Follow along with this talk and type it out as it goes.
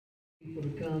People to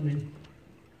come and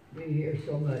be here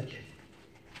so much.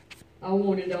 I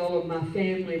wanted all of my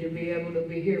family to be able to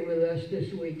be here with us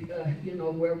this week,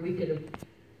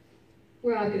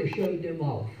 where I could have showed them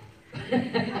off.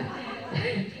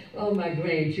 All my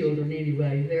grandchildren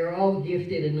anyway, they're all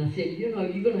gifted, and I said, you're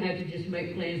going to have to just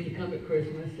make plans to come at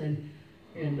Christmas,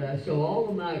 and so all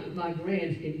of my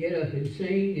grands can get up and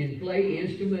sing and play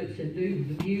instruments and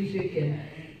do the music and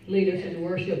lead us in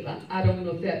worship. I don't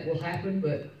know if that will happen,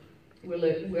 but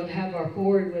we'll have our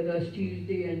choir with us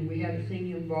Tuesday, and we haven't seen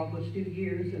him for almost 2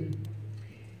 years, and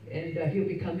he'll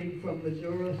be coming from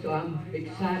Missouri, so I'm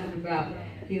excited about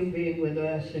him being with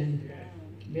us and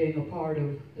being a part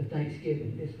of the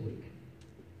Thanksgiving this week.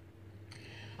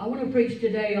 I want to preach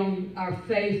today on our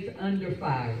faith under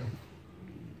fire.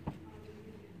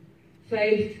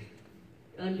 Faith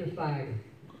under fire.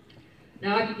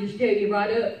 Now, I can just tell you right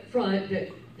up front that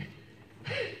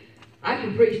I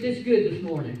can preach this good this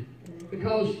morning.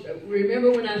 Because remember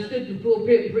when I stood in the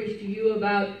pulpit and preached to you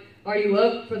about, are you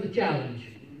up for the challenge?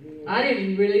 I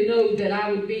didn't really know that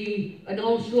I would be an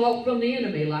onslaught from the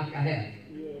enemy like I have.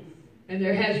 And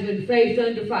there has been faith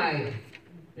under fire.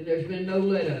 And there's been no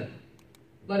let up.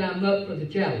 But I'm up for the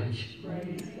challenge.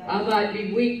 I might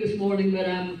be weak this morning, but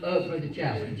I'm up for the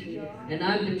challenge. And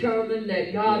I'm determined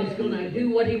that God is going to do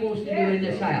what He wants to do in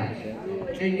this house.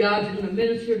 And God's going to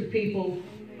minister to people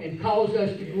and cause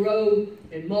us to grow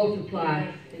and multiply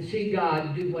and see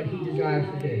God do what He desires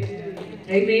to do.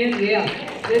 Amen? Yeah.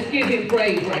 Let's give Him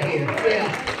praise right here.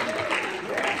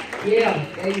 Yeah. Yeah.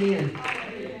 Amen.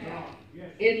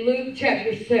 In Luke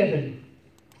chapter 7,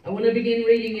 I want to begin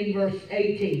reading in verse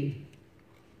 18.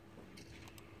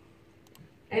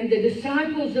 And the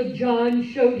disciples of John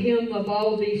showed him of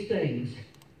all these things.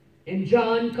 And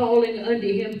John, calling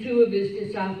unto him 2 of his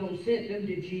disciples, sent them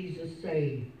to Jesus,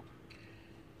 saying,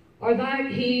 Are thou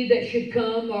he that should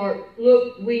come, or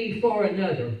look we for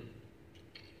another?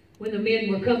 When the men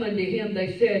were come unto him,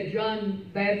 they said, John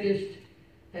Baptist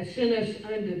has sent us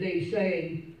unto thee,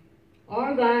 saying,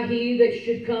 Are thou he that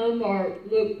should come, or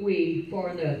look we for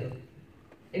another?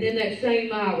 And in that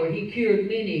same hour he cured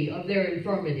many of their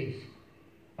infirmities,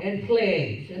 and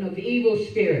plagues, and of evil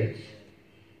spirits.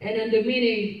 And unto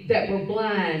many that were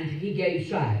blind he gave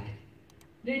sight.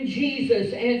 Then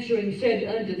Jesus answering said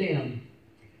unto them,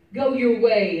 Go your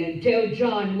way, and tell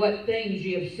John what things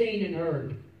ye have seen and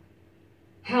heard.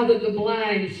 How that the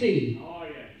blind see,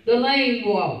 the lame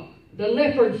walk, the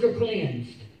lepers are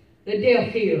cleansed, the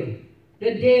deaf hear,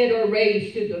 the dead are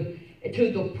raised, to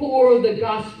the poor the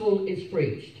gospel is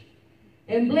preached.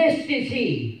 And blessed is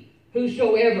he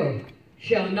whosoever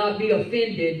shall not be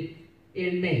offended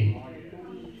in me.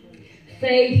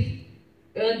 Faith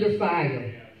under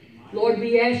fire. Lord,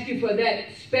 we ask you for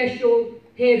that special,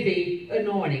 heavy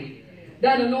anointing.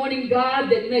 That anointing, God,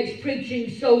 that makes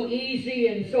preaching so easy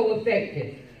and so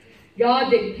effective. God,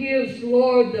 that gives,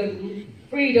 Lord, the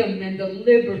freedom and the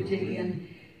liberty and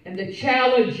the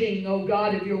challenging, oh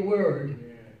God, of your word.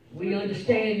 We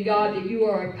understand, God, that you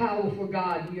are a powerful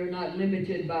God. You're not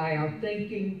limited by our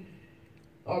thinking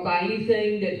or by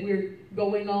anything that we're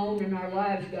going on in our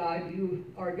lives, God. You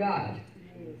are God.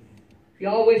 You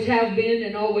always have been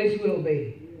and always will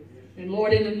be. And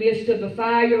Lord, in the midst of the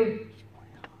fire,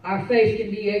 our faith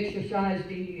can be exercised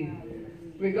in you.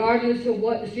 Regardless of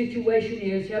what the situation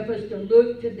is, help us to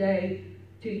look today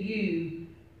to you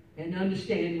and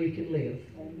understand we can live.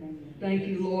 Thank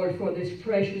you, Lord, for this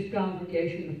precious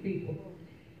congregation of people.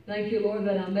 Thank you, Lord,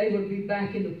 that I'm able to be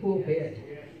back in the pulpit.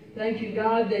 Thank you,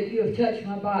 God, that you have touched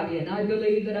my body, and I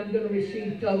believe that I'm going to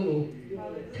receive total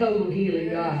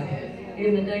healing, God,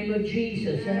 in the name of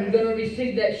Jesus. And I'm going to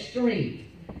receive that strength.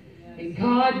 And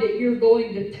God, that you're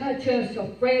going to touch us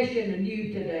afresh and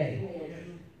anew today.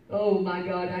 Oh, my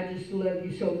God, I just love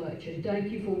you so much. And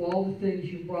thank you for all the things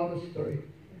you brought us through.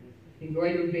 And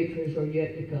greater victories are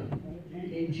yet to come.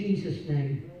 In Jesus'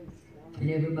 name. And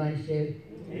everybody said,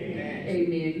 Amen.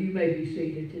 Amen. You may be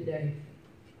seated today.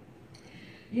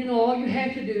 You know, all you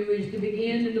have to do is to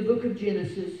begin in the book of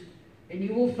Genesis, and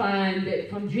you will find that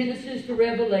from Genesis to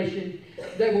Revelation,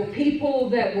 there were people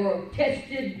that were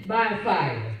tested by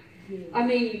fire. I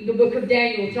mean, the book of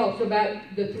Daniel talks about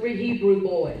the 3 Hebrew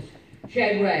boys,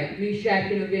 Shadrach,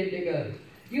 Meshach, and Abednego.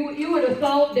 You would have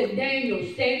thought that Daniel,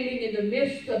 standing in the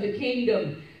midst of the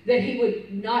kingdom, that he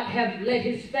would not have let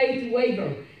his faith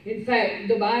waver. In fact,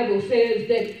 the Bible says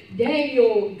that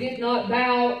Daniel did not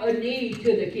bow a knee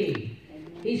to the king.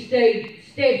 He stayed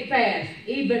steadfast,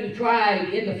 even tried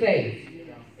in the faith.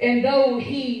 And though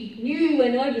he knew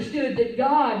and understood that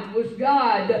God was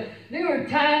God, there are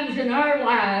times in our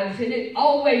lives, and it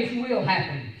always will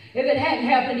happen. If it hadn't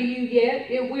happened to you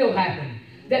yet, it will happen.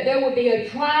 that there will be a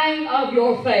trying of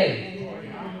your faith.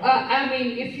 I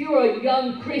mean, if you're a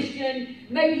young Christian,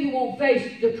 maybe you won't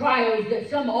face the trials that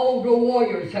some older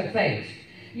warriors have faced.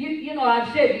 You know,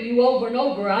 I've said to you over and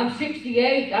over, I'm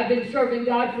 68. I've been serving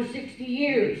God for 60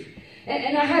 years.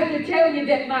 And I have to tell you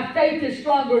that my faith is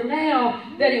stronger now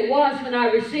than it was when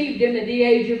I received Him at the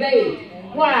age of 8.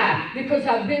 Why? Because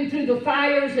I've been through the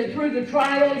fires and through the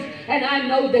trials, and I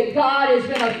know that God has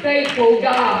been a faithful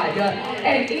God.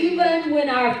 And even when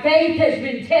our faith has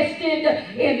been tested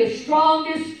in the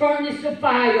strongest furnace of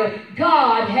fire,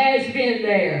 God has been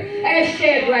there. Ask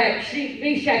Shadrach,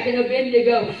 Meshach, and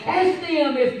Abednego. Ask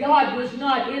them if God was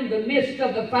not in the midst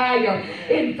of the fire.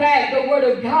 In fact, the Word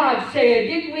of God said,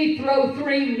 didn't we throw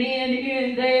 3 men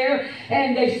in there?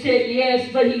 And they said, yes,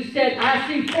 but He said, I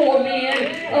see 4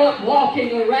 men up walking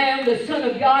around. The Son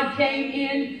of God came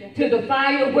in to the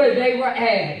fire where they were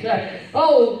at.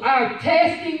 Our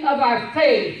testing of our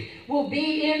faith will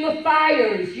be in the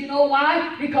fires. You know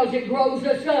why? Because it grows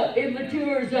us up. It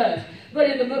matures us. But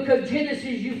in the book of Genesis,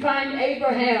 you find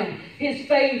Abraham. His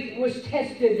faith was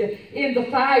tested in the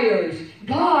fires.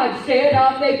 God said,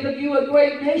 I'll make of you a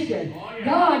great nation.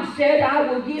 God said,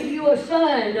 I will give you a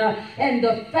son. And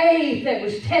the faith that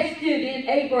was tested in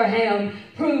Abraham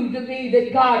proved to be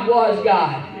that God was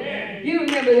God. You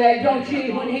remember that, don't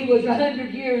you? When he was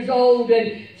 100 years old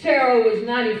and Sarah was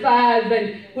 95,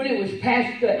 and when it was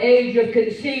past the age of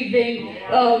conceiving,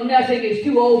 nothing is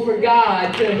too old for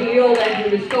God to heal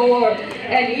and to restore.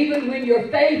 And even when your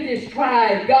faith is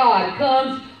tried, God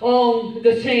comes on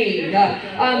the scene.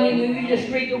 I mean, when you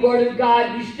just read the Word of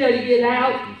God, you study it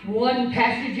out, one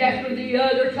passage after the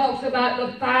other talks about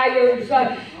the fires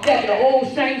that the old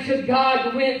saints of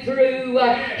God went through.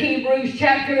 Hebrews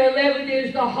chapter 11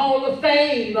 is the hall of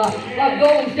fame of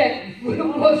those that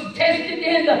was tested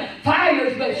in the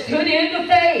fires but stood in the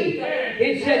faith.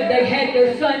 It said they had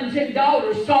their sons and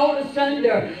daughters sawed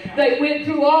asunder. They went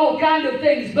through all kinds of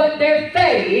things, but their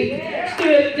faith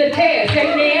stood the test.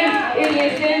 Amen.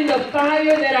 It is in the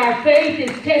fire that our faith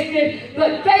is tested,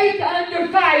 but faith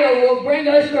under fire will bring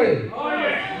us through.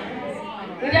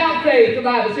 Without faith, the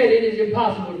Bible said it is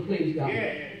impossible to please God.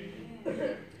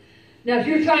 Now, if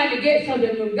you're trying to get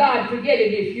something from God, forget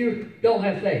it if you don't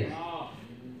have faith.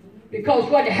 Because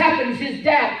what happens is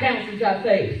doubt cancels our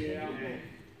faith.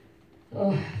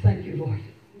 Oh, thank you, Lord.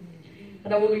 I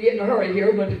don't want to get in a hurry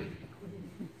here, but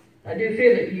I do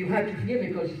feel that you have to forgive me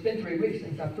because it's been 3 weeks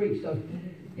since I preached, so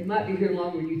you might be here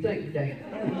longer than you think today.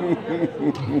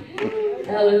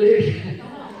 Hallelujah.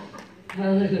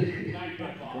 Hallelujah.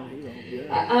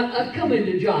 I've come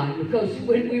into John because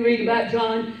when we read about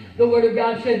John, the Word of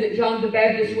God said that John the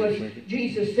Baptist was,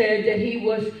 Jesus said that he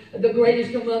was the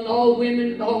greatest among all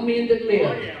women, all men that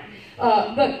lived.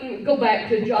 But go back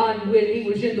to John when he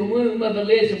was in the womb of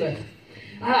Elizabeth.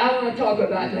 I want to talk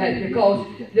about that because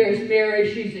there's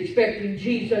Mary, she's expecting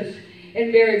Jesus.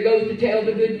 And Mary goes to tell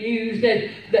the good news that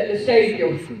the Savior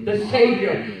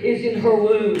is in her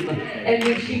womb. And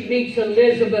when she meets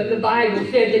Elizabeth, the Bible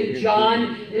said that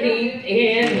John leaped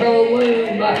in her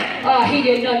womb. He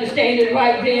didn't understand it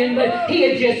right then, but he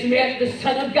had just met the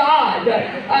Son of God.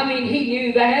 I mean, he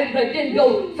knew that, but didn't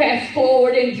go fast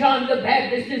forward. And John the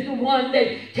Baptist is the one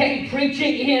that came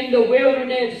preaching in the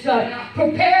wilderness,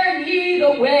 preparing ye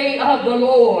the way of the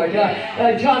Lord.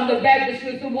 John the Baptist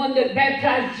was the one that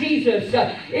baptized Jesus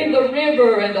in the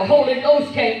river, and the Holy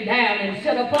Ghost came down and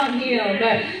sat upon him,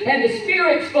 and the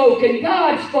Spirit spoke and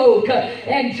God spoke,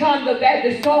 and John the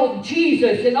Baptist saw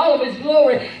Jesus in all of his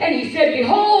glory, and he said,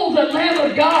 behold the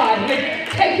Lamb of God which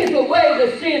taketh away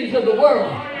the sins of the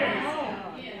world.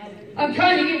 I'm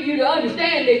trying to get you to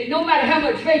understand that no matter how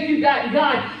much faith you got in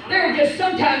God, there are just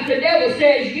sometimes the devil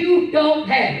says you don't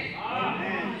have it.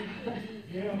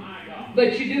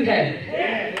 But you do have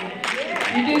it.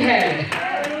 You do have it.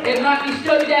 It might be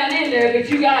stuck down in there, but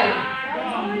you got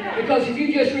it. Because if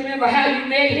you just remember how you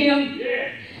met Him,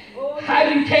 how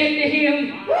you came to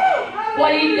Him,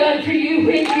 what He done for you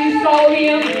when you saw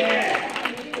Him.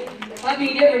 I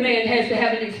mean, every man has to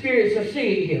have an experience of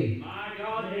seeing Him.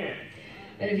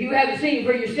 And if you haven't seen Him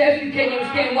for yourself, you can't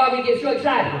understand why we get so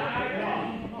excited.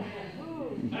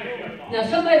 Now,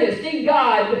 somebody that's seen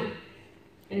God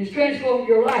and has transformed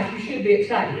your life, you should be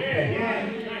excited.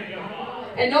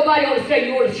 And nobody ought to say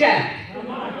you ought to shout.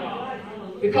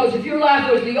 Because if your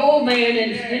life was the old man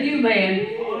and it's the new man,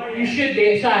 you should be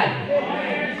excited.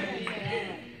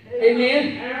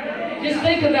 Amen? Just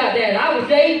think about that. I was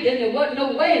 8 and there wasn't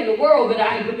no way in the world that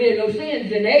I had committed no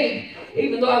sins in 8.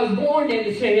 Even though I was born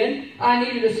into sin, I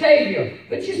needed a Savior.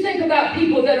 But just think about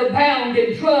people that are bound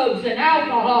in drugs and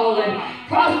alcohol and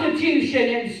prostitution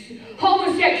and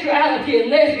homosexuality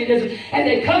and lesbianism, and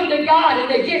they come to God and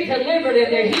they get delivered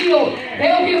and they're healed,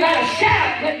 they'll give out a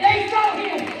shout that they saw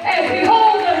him as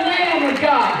behold the Lamb of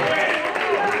God.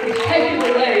 It's taken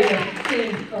away the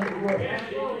sins of the world.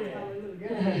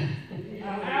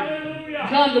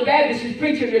 John the Baptist is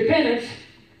preaching repentance,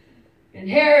 and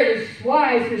Herod's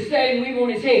wife is saying we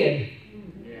want his head.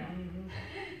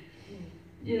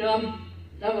 You know,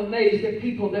 I'm amazed at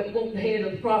people that want the head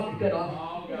of the prophet cut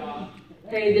off.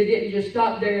 Hey, they didn't just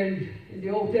stop there in the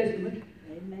Old Testament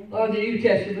or the New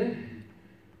Testament.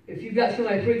 If you've got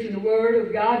somebody preaching the Word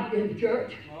of God in the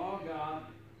church,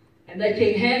 and they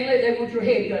can't handle it, they want your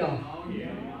head cut off.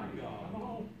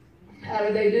 How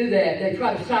do they do that? They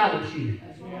try to silence you.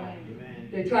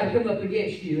 They try to come up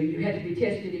against you, and you have to be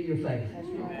tested in your faith.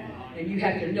 And you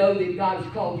have to know that God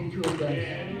has called you to a place.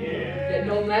 That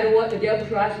no matter what the devil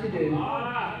tries to do,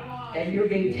 and you're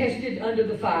being tested under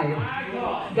the fire,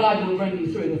 God will bring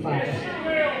you through the fire.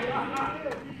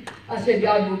 I said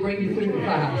God will bring you through the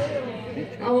fire.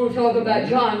 I want to talk about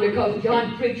John because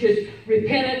John preaches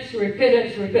repentance,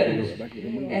 repentance, repentance.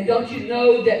 And don't you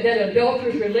know that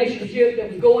adulterous relationship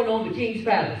that was going on in the king's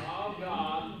palace?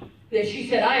 That she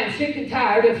said, I am sick and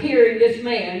tired of hearing this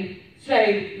man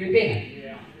say, repent.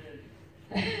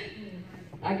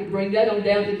 I could bring that on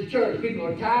down to the church. People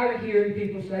are tired of hearing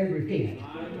people say, repent.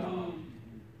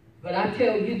 But I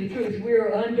tell you the truth,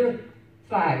 we're under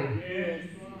fire.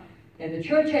 And the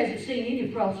church hasn't seen any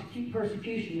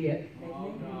persecution yet,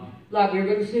 like we're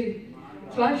going to see.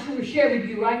 So I just want to share with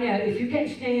you right now, if you can't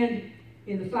stand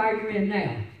in the fire you're in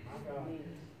now,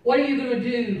 what are you going to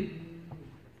do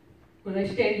when they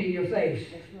stand in your face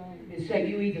and say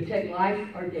you either take life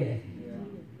or death?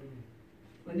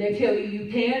 When they tell you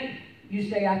you can't, you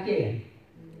say I can.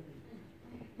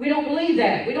 We don't believe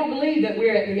that. We don't believe that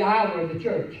we're at the hour of the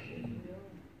church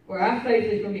where our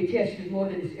faith is going to be tested more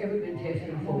than it's ever been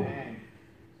tested before.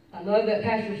 I love that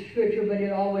passage of scripture, but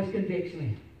it always convicts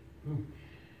me.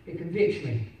 It convicts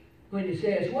me when it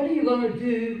says, what are you going to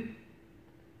do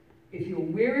if you're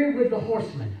weary with the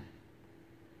horsemen?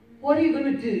 What are you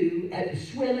going to do at the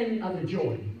swelling of the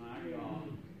Jordan?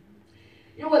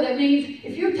 You know what that means?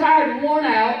 If you're tired and worn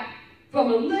out from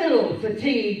a little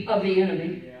fatigue of the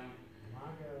enemy,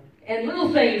 and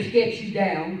little things get you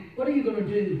down, what are you going to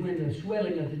do when the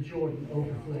swelling of the Jordan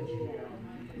overfloods you?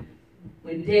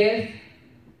 When death,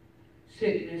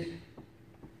 sickness,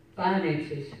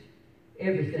 finances,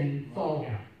 everything fall,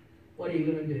 what are you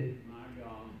going to do?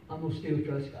 I'm going to still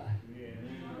trust God.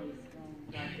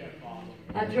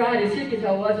 I tried, as sick as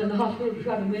I was in the hospital, to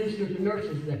try to minister to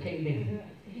nurses that came in.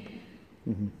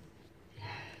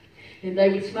 And they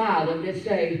would smile and they'd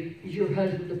say, is your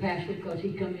husband the pastor? Because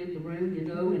he come in the room, you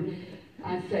know. And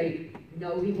I'd say,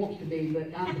 no, he wants to be,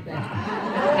 but I'm the pastor.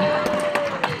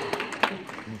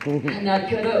 And I'd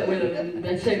cut up with them and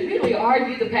they'd say, really, are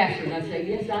you the pastor? And I'd say,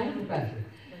 yes, I am the pastor.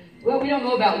 Well, we don't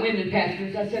know about women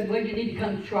pastors. I said, well, you need to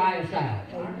come try us out.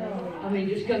 I mean,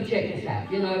 just come check us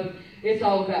out. You know, it's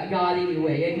all about God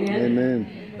anyway. Amen?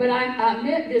 Amen. But I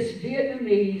met this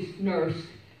Vietnamese nurse.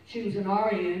 She was an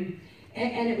RN.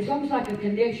 And it was almost like a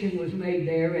connection was made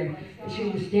there. And she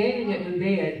was standing at the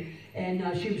bed. And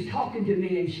she was talking to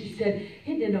me. And she said,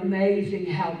 isn't it amazing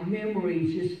how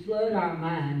memories just flood our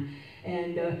mind?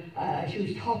 And she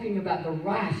was talking about the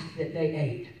rice that they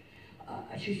ate.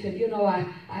 She said, you know,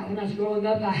 when I was growing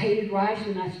up, I hated rice.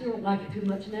 And I still don't like it too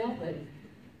much now. But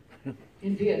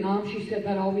in Vietnam, she said,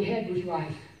 that all we had was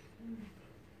rice.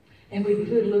 And we would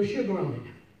put a little sugar on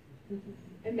it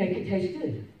and make it taste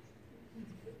good.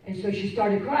 And so she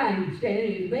started crying,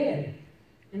 standing in bed.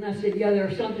 And I said, yeah,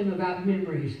 there's something about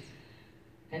memories.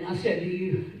 And I said, do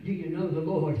you know the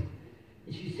Lord?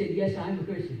 And she said, yes, I'm a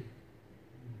Christian.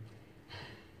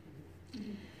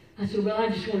 I said, well, I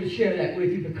just want to share that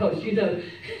with you because, you know,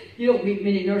 you don't meet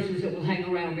many nurses that will hang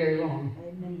around very long.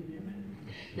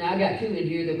 Now, I got two in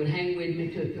here that would hang with me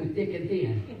through thick and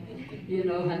thin. You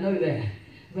know, I know that.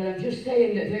 But I'm just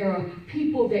saying that there are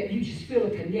people that you just feel a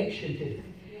connection to.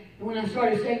 And when I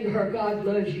started saying to her, God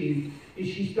loves you, and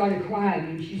she started crying,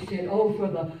 and she said, oh, for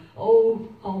the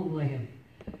old homeland,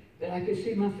 that I could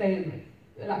see my family,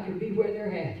 that I could be where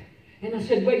they're at. And I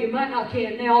said, well, you might not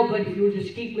can now, but if you'll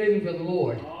just keep living for the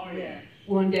Lord,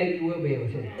 one day you will be able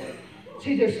to.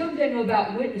 See, there's something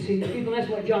about witnessing to people. That's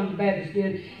what John the Baptist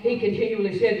did. He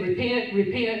continually said, repent,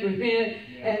 repent, repent.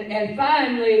 And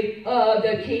finally,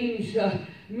 the king's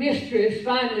mistress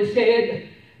finally said,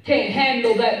 can't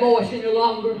handle that voice any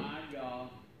longer.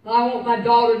 I want my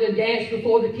daughter to dance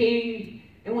before the king.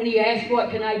 And when he asked, what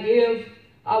can I give?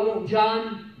 I want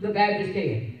John the Baptist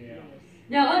head.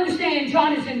 Now understand,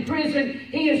 John is in prison.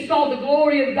 He has saw the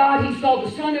glory of God. He saw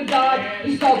the Son of God.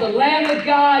 He saw the Lamb of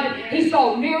God. He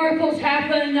saw miracles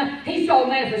happen. He saw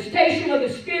manifestation of the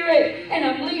Spirit. And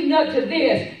I'm leading up to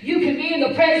this. You can be in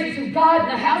the presence of God in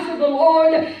the house of the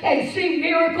Lord and see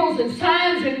miracles and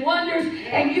signs and wonders,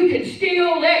 and you can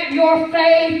still let your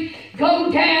faith go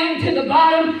down to the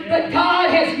bottom, but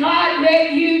God has not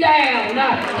let you down.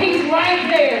 He's right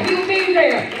there. He'll be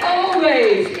there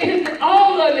always. In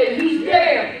all of it, He's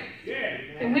there.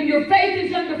 And when your faith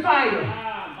is under fire,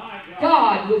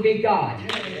 God will be God.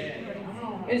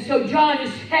 And so John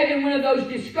is having one of those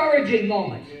discouraging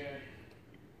moments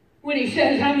when he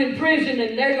says, I'm in prison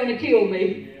and they're going to kill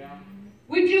me.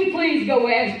 Would you please go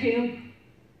ask him,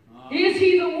 is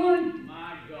he the one?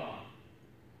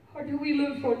 Or do we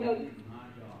look for another?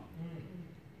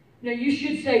 Now you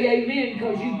should say amen,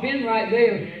 because you've been right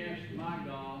there.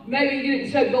 Maybe you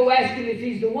didn't say go ask him if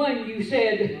he's the one. You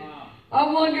said,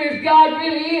 I wonder if God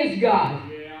really is God.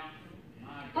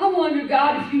 I wonder,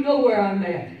 God, if you know where I'm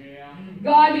at.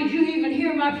 God, did you even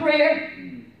hear my prayer?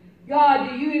 God,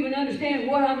 do you even understand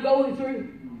what I'm going through?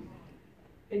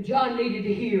 And John needed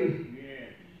to hear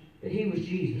that he was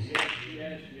Jesus.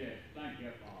 Yes. Thank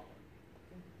you, Father.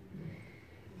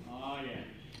 Oh, yes.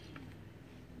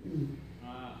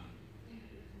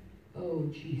 Oh,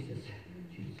 Jesus.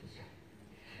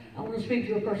 I want to speak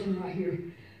to a person right here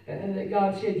that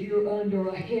God said you're under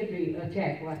a heavy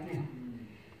attack right now.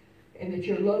 And that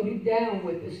you're loaded down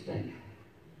with this thing.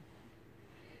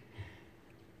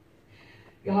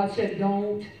 God said,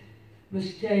 don't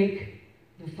mistake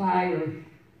the fire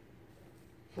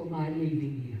for my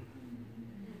leaving you.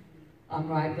 I'm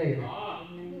right there.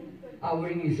 I'll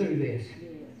bring you through this.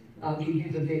 I'll give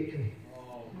you the victory.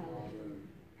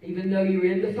 Even though you're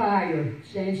in the fire,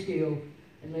 stand still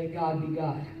and let God be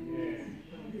God.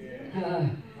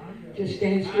 Just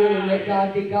stand still and let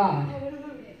God be God.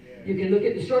 You can look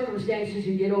at the circumstances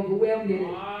and get overwhelmed in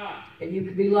it. And you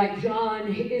can be like John,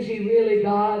 is he really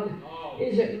God?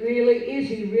 Is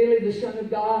he really the Son of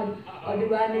God? Or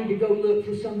do I need to go look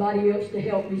for somebody else to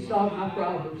help me solve my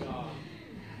problems?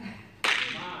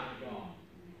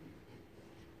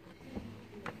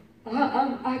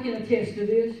 I can attest to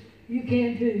this. You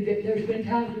can too. That there's been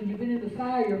times when you've been in the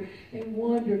fire and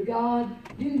wonder, God,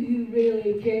 do you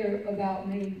really care about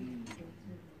me?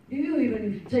 Do you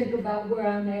even think about where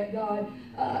I'm at, God?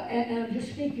 And I'm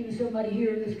just speaking to somebody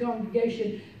here in this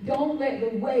congregation. Don't let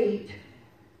the weight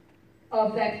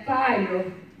of that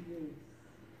fire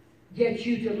get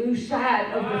you to lose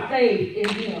sight of the faith in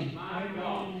Him.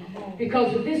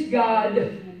 Because of this God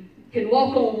can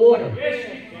walk on water.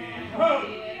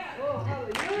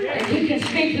 And He can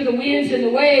speak to the winds and the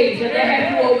waves, and they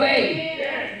have to obey.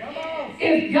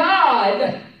 If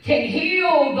God can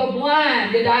heal the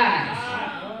blinded eyes,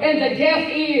 and the deaf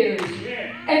ears,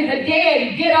 and the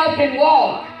dead get up and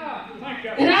walk,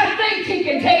 and I think He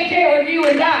can take care of you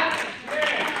and I.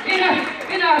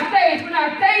 In our faith, when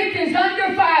our faith is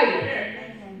under fire,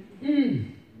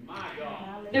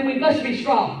 then we must be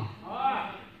strong.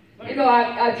 You know,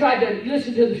 I tried to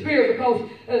listen to the Spirit, because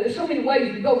there's so many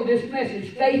ways to go with this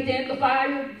message. Faith in the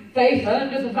fire, faith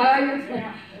under the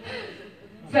fire,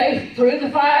 faith through the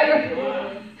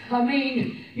fire. I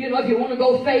mean, you know, if you want to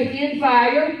go faith in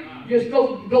fire, just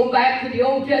go back to the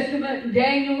Old Testament and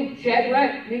Daniel,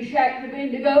 Shadrach, Meshach, and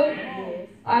Abednego.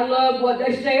 I love what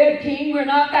they said. King, we're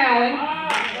not bowing.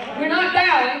 We're not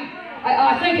bowing.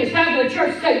 I think it's time for the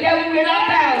church to say, devil, we're not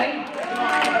bowing.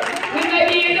 We may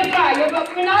be in the fire,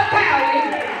 but we're not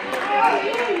bowing.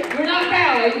 We're not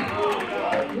bowing.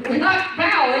 We're not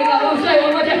bowing. I want to say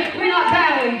one more time. We're not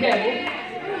bowing, devil.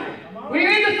 We're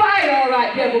in the fire, all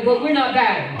right, devil, but we're not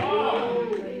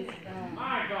bowing.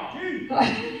 My God.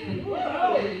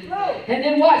 And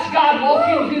then watch God walk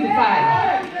into the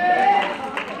fire.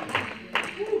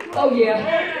 Oh,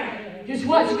 yeah. Just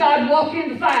watch God walk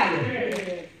in the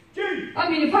fire. I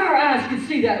mean, if our eyes could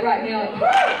see that right now,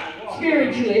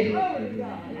 spiritually,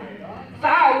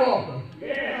 fire walker.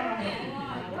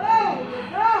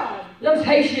 Those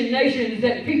Haitian nations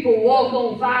that people walk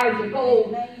on fires of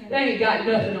gold, they ain't got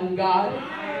nothing on God.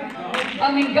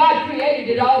 I mean, God created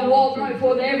it all, walked right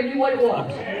before they ever knew what it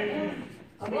was.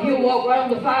 I mean, He'll walk right on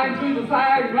the fire and through the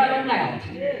fire and right on out.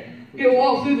 He'll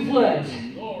walk through the floods.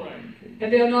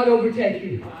 And they'll not overtake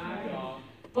you.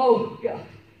 Oh, God.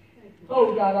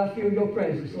 Oh, God, I feel your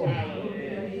presence, Lord.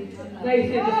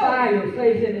 Faith in the fire.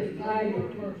 Faith in the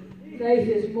fire. Faith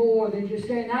is more than just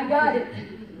saying, I got it.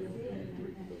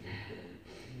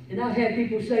 And I've had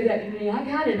people say that to me. I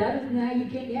got it. I don't know how you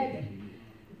can't have it.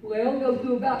 Well, go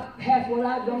through about half what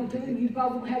I've gone through, and you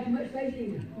probably don't have too much faith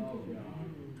either.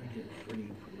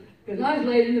 Because I was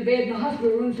laying in the bed in the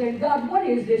hospital room saying, God, what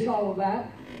is this all about?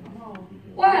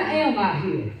 Why am I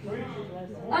here?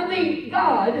 I mean,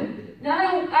 God,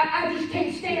 now I just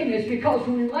can't stand this, because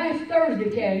when last Thursday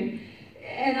came,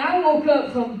 and I woke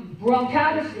up from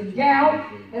bronchitis and gout,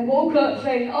 and woke up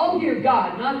saying, oh dear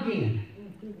God, not again.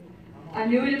 I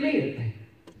knew it immediately.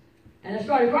 And I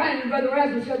started crying, and Brother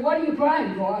Braswell said, what are you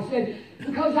crying for? I said,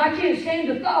 because I can't stand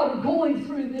the thought of going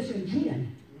through this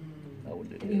again.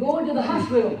 And you go into the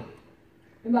hospital.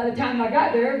 And by the time I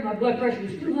got there, my blood pressure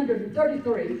was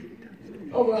 233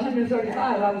 over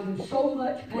 135. I was in so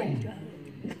much pain.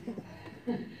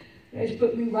 They just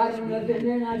put me right on up in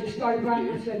there, and I just started crying.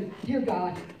 And I said, dear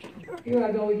God, here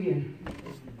I go again.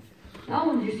 Now I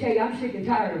want to just tell you, I'm sick and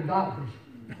tired of doctors.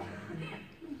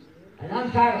 And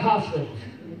I'm tired of hospitals.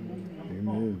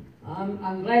 Amen.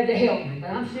 I'm glad they help me, but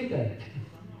I'm sick of it.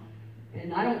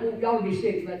 And I don't want y'all to be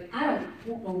sick, but I don't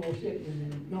want no more sickness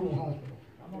in no more hospital.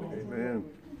 Amen.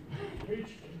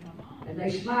 And they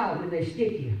smile when they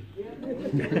stick you.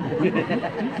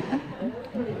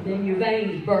 Then your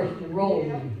veins burst and roll.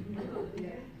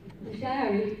 I'm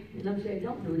sorry. And I'm saying,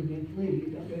 don't do it again,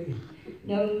 please. Don't do it again.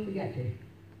 No, we got to.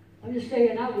 I'm just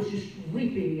saying, I was just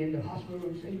weeping in the hospital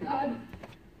room saying, God,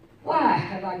 why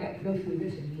have I got to go through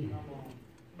this again?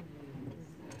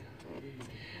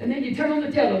 And then you turn on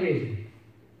the television,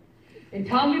 and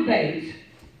Tommy Bates,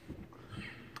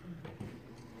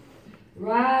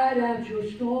 ride out your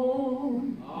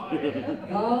storm,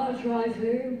 God's right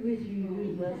there with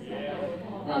you.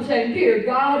 I'm saying, dear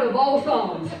God of all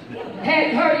songs,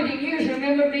 hadn't heard it in years.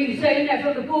 Remember me saying that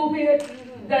from the pulpit,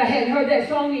 that I hadn't heard that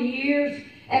song in years.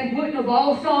 And wouldn't of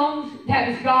all songs, that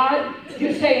was God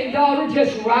just saying, daughter,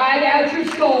 just ride out your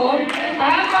storm.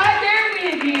 I'm right there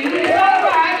with you. It's all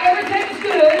right. Everything's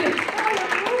good.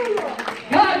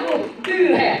 God will do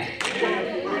that.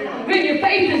 When your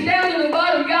faith is down to the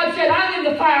bottom, God said, I'm in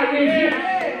the fire with you.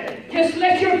 Just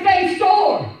let your faith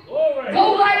soar.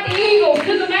 Go like the eagles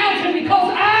to the mountain,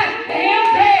 because I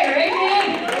am there. Amen.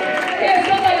 Yeah,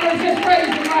 somebody was just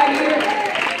praising him right here.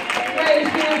 Praise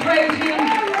him, praise him.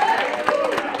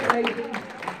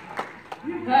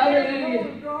 Hallelujah.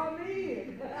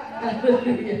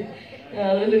 Hallelujah.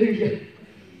 Hallelujah.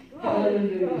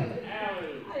 Hallelujah.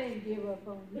 I didn't give up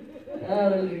on you.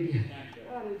 Hallelujah.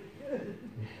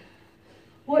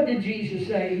 What did Jesus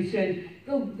say? He said,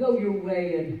 go your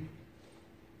way and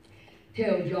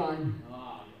tell John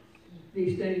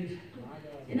these things.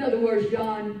 In other words,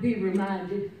 John, be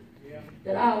reminded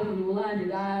that I opened the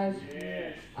blinded eyes.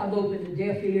 I've opened the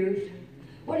deaf ears.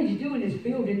 What he's doing is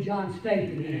building John's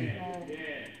faith again.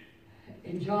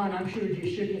 And John, I'm sure,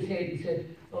 just shook his head and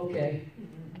said, okay,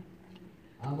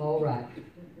 I'm all right.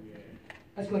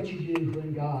 That's what you do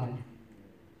when God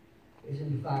is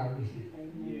in the fire with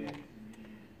you.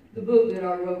 The book that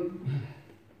I wrote,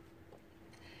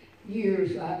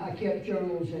 years, I kept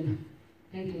journals, and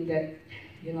thinking that,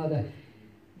 the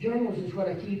journals is what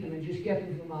I keep, and I just kept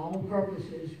them for my own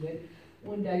purposes. But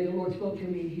one day the Lord spoke to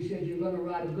me, and He said, you're going to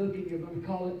write a book, and you're going to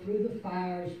call it Through the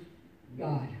Fires,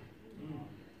 God.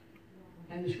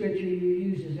 And the scripture you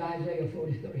use is Isaiah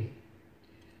 43.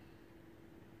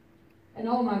 And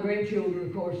all my grandchildren,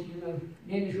 of course,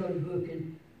 Nanny's wrote a book,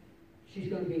 and she's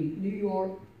going to be New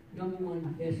York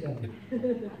 #1 bestseller.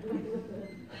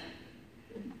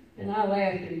 And I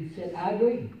laughed and said, I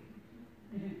agree.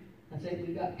 I think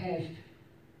we got past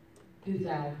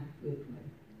 2,000 books.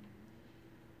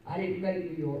 I didn't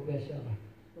make New York bestseller.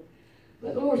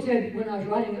 But the Lord said, when I was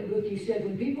writing that book, He said,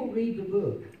 when people read the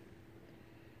book,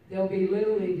 they'll be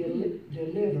literally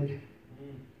delivered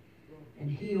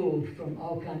and healed from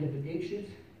all kinds of addictions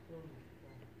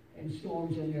and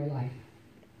storms in their life.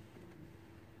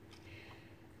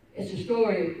 It's a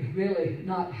story, really,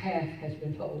 not half has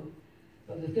been told,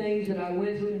 of the things that I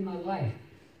went through in my life,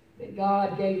 that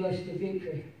God gave us the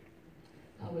victory.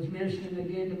 I was ministering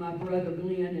again to my brother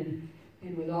Glenn,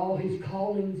 and with all his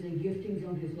callings and giftings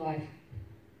on his life,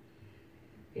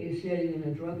 he is sitting in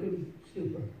a drunken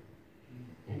stupor.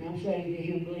 And I'm saying to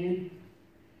him, Glenn,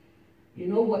 you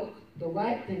know what the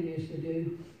right thing is to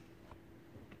do?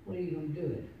 When are you going to do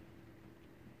it?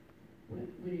 When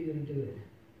are you going to do it?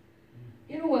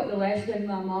 You know what the last thing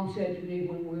my mom said to me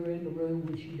when we were in the room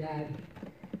when she died?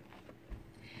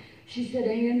 She said,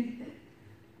 Ann,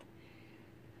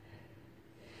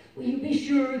 will you be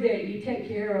sure that you take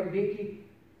care of Vicki?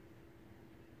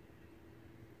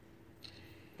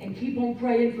 And keep on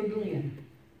praying for Glenn.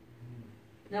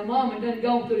 Now, Mom had done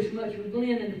gone through so much with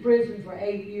Glenn in the prison for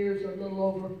 8 years or a little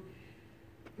over,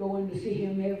 going to see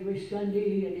him every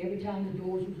Sunday and every time the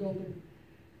doors was open.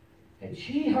 And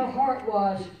her heart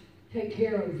was, take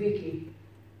care of Vicki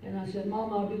And I said,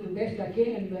 Mom, I'll do the best I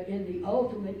can, but in the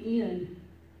ultimate end,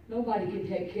 nobody can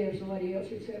take care of somebody else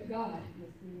except God.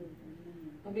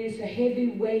 I mean, it's a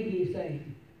heavy, weighty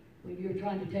thing when you're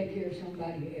trying to take care of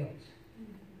somebody else.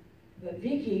 But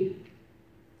Vicki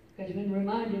has been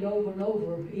reminded over and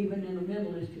over, even in a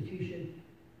mental institution,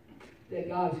 that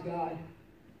God's God.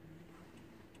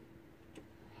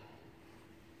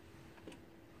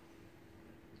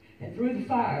 And through the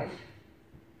fires,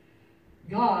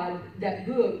 God, that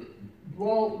book,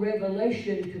 brought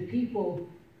revelation to people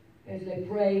as they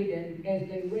prayed and as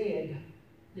they read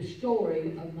the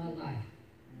story of my life.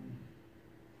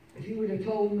 If you would have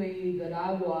told me that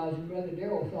I was, and Brother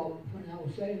Darrell thought when I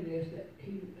was saying this that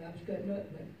I was cutting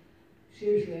up, but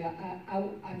seriously,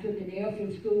 I took an F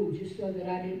in school just so that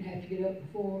I didn't have to get up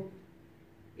before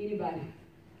anybody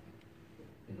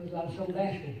because I was so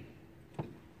bashful.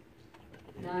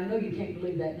 Now, I know you can't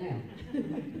believe that now.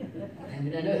 I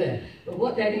mean, I know that. But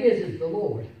what that is the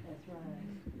Lord. That's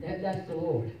right. That's the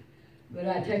Lord. But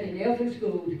I take an F in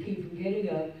school to keep from getting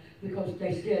up because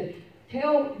they said,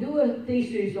 do a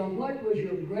thesis on what was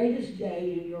your greatest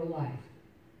day in your life.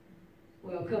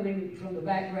 Well, coming from the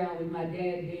background with my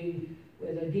dad being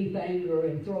with a deep anger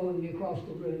and throwing me across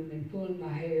the room and pulling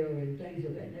my hair and things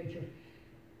of that nature,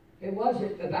 it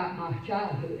wasn't about my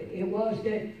childhood. It was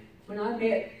that when I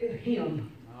met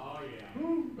him,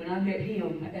 when I met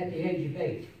him at the age of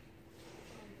 8,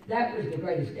 that was the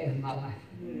greatest day of my life.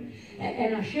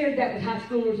 And I shared that with high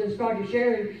schoolers and started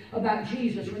sharing about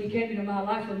Jesus when he came into my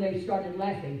life, and they started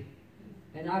laughing.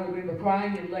 And I remember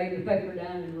crying and laying the paper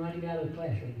down and running out of the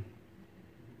classroom.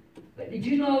 But did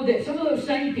you know that some of those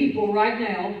same people right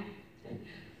now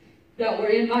that were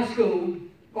in my school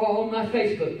are on my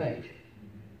Facebook page?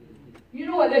 You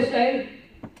know what they say?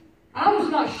 I was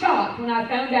not shocked when I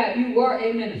found out you were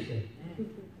a minister.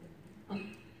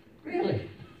 Really?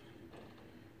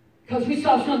 Because we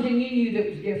saw something in you that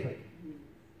was different.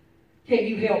 Can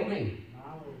you help me?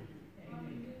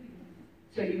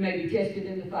 So you may be tested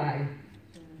in the fire.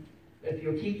 But if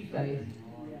you'll keep the faith,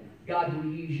 God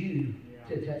will use you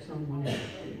to touch someone else.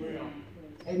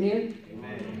 Amen?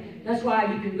 Amen? That's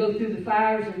why you can go through the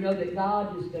fires and know that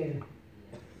God is there.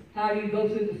 How do you go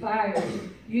through the fires?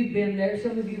 You've been there.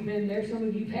 Some of you have been there. Some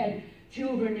of you have had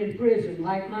children in prison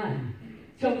like mine.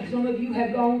 Some of you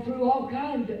have gone through all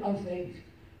kinds of things.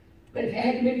 But if it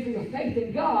hadn't been for your faith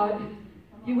in God,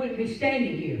 you wouldn't be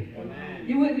standing here. Amen.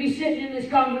 You wouldn't be sitting in this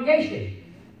congregation.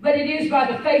 But it is by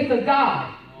the faith of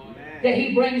God that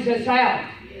he brings us out.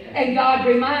 And God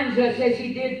reminds us, as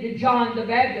he did to John the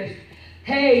Baptist,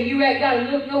 hey, you ain't got to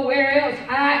look nowhere else.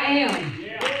 I am.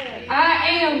 I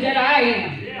am that I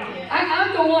am.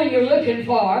 I'm the one you're looking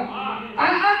for.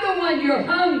 I'm the one you're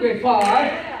hungry for.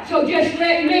 So just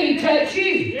let me touch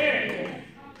you.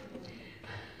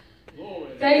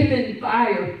 Faith in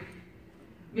fire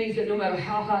means that no matter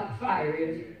how hot the fire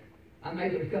is, I'm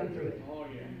able to come through it. Oh,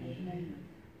 yeah.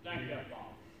 Thank you,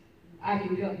 Father. I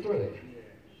can come through it.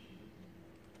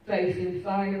 Faith in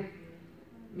fire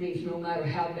means no matter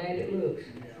how bad it looks,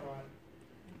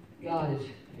 God is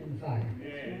in the fire.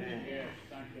 Yes,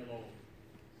 thank you, Lord.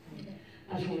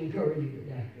 I just want to encourage you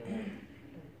today.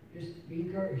 Just be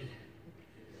encouraged.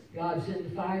 God's in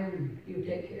the fire and he'll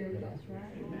take care of it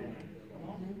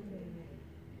all.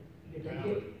 He'll take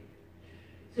care.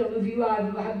 Some of you,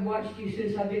 I've watched you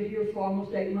since I've been here for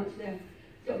almost 8 months now.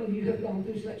 Some of you have gone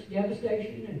through such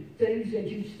devastation and things that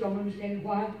you just don't understand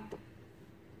why.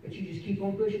 But you just keep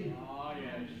on pushing. Oh,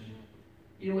 yes.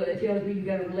 You know what that tells me? You've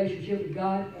got a relationship with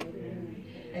God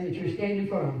and that you're standing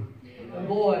firm. And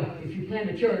boy, if you plant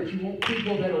a church, you want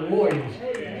people that are warriors,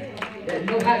 that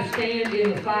know how to stand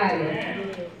in the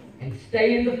fire and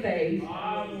stay in the faith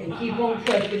and keep on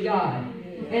trusting God.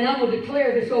 And I'm going to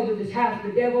declare this over this house.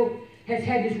 The devil has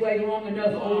had his way long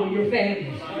enough over your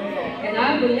families. And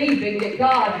I'm believing that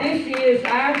God, this is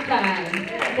our time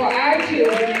for our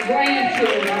children and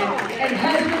grandchildren and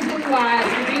husbands and wives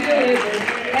to be delivered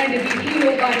and to be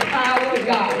healed by the power of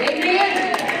God. Amen?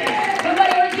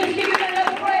 Somebody ought to just give him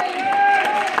another praise.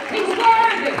 He's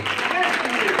worthy.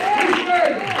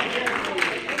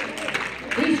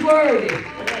 He's worthy. He's worthy.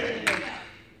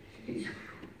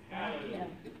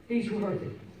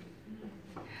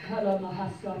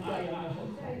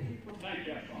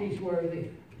 He's worthy.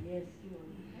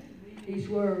 He's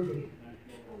worthy.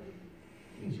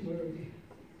 He's worthy.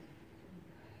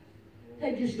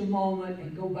 Take just a moment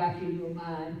and go back in your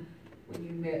mind when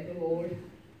you met the Lord.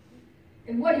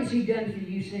 And what has he done for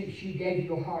you since you gave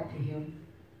your heart to him?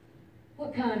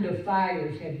 What kind of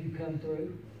fires have you come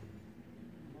through?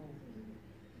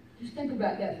 Just think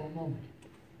about that for a moment.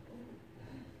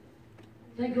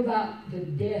 Think about the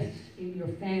deaths in your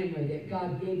family that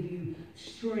God gave you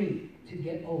strength to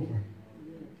get over.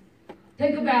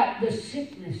 Think about the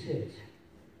sicknesses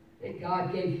that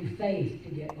God gave you faith to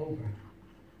get over.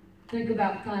 Think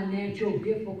about financial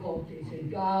difficulties and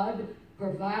God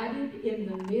provided in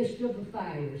the midst of the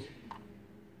fires.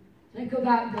 Think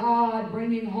about God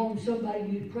bringing home somebody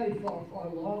you prayed for a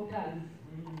long time,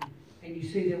 and you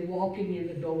see them walking in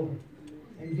the door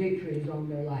and victory is on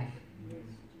their life.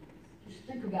 Just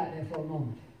think about that for a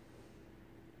moment.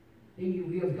 Then you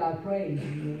give God praise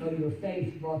and you'll know your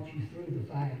faith brought you through the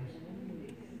fires.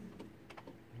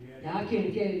 Now I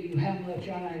can't tell you how much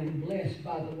I am blessed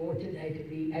by the Lord today to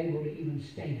be able to even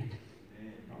stand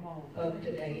up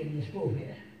today in this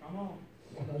pulpit.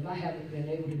 Because I haven't been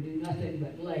able to do nothing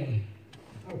but lay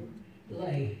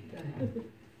down.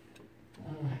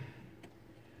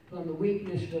 From the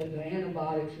weakness, the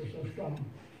antibiotics are so strong.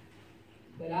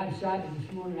 But I decided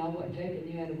this morning I wasn't taking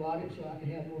the antibiotics so I could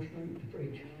have more strength to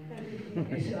preach.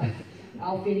 And so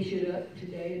I'll finish it up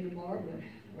today and tomorrow, but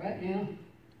right now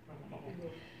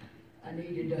I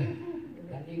needed to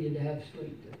have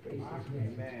strength to preach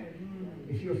this message.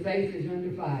 If your faith is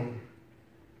under fire,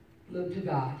 look to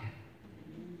God.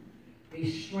 Be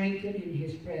strengthened in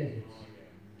His presence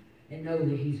and know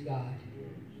that He's God.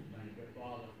 Thank you,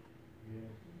 Father.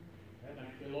 Thank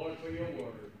you, Lord, for your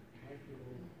word.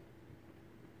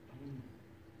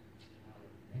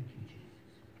 Thank you, Jesus.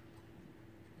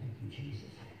 Thank you,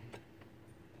 Jesus.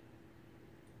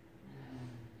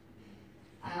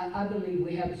 I believe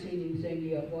we haven't seen anything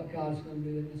yet what God's going to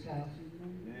do in this house.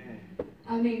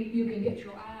 I mean, you can get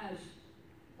your eyes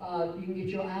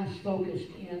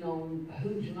focused in on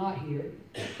who's not here.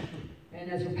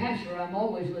 And as a pastor, I'm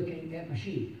always looking at my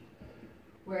sheep.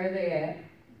 Where are they at?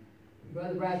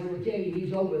 Brother Braswell would tell you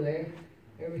he's over there.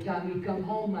 Every time he'd come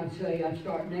home, I'd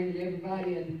start naming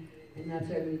everybody, and I'd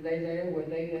say, were they there? Were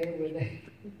they there? Were they?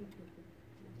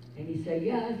 And he'd say,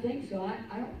 yeah, I think so.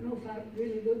 I don't know if I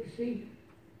really look to see.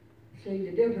 See,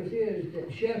 the difference is that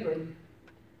the shepherd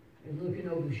is looking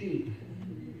over the sheep.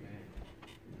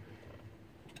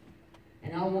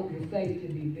 And I want your faith to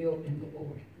be built in the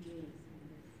Lord.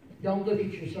 Don't look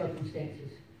at your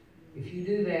circumstances. If you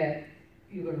do that,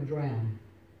 you're going to drown.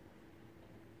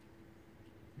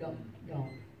 Don't.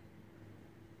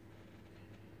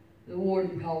 The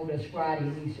warden called us Friday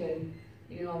and he said,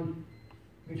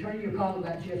 return your call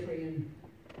about Jeffrey. And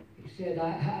he said,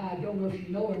 I don't know if you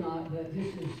know or not, but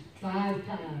this is 5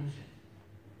 times.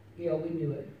 Yeah, we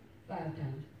knew it. 5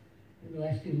 times. In the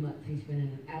last 2 months, he's been in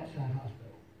an outside hospital.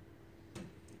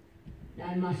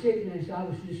 Now, in my sickness, I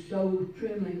was just so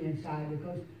trembling inside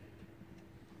because,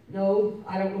 no,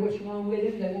 I don't know what's wrong with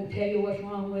him. They won't tell you what's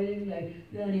wrong with him. They've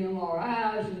done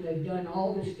MRIs and they've done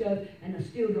all this stuff, and I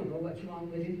still don't know what's wrong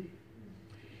with him.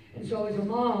 And so as a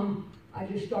mom, I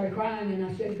just started crying, and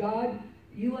I said, God,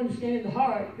 you understand the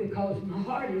heart, because my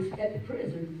heart is at the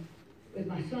prison with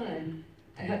my son,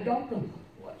 and I don't know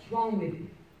what's wrong with him.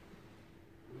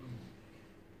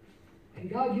 And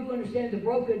God, you understand the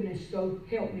brokenness, so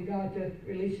help me, God, to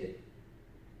release it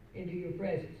into your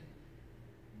presence.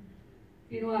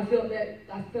 I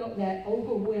felt that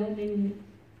overwhelming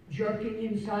jerking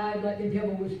inside, like the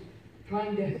devil was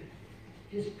trying to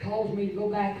just cause me to go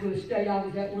back to a state I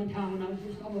was at one time when I was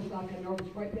just almost like a nervous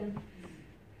breakdown.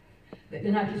 But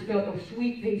then I just felt a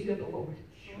sweet peace of the Lord.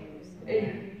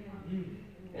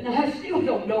 And I still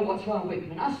don't know what's wrong with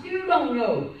me. And I still don't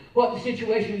know what the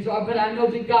situations are, but I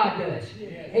know that God does.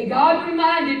 And God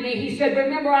reminded me, He said,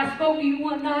 remember I spoke to you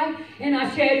one night, and I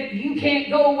said, you can't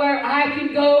go where I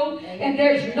can go, and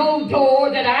there's no door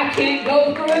that I can't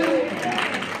go through.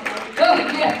 Oh,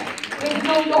 yes, there's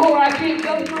no door I can't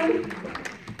go through.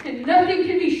 And nothing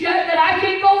can be shut that I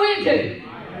can't go into.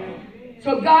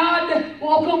 So God,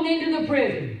 walk on into the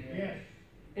prison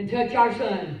and touch our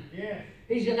son.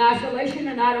 He's in isolation,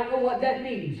 and I don't know what that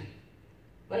means.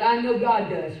 But I know God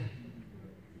does.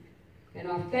 And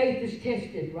our faith is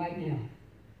tested right now.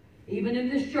 Even in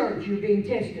this church, you're being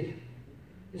tested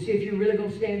to see if you're really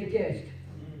going to stand the test.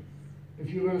 If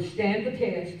you're going to stand the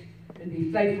test and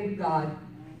be faithful to God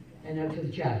and up to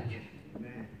the challenge.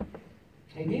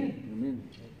 Amen.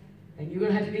 And you're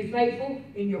going to have to be faithful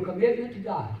in your commitment to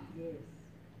God.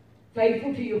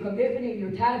 Faithful to your commitment in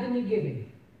your tithing and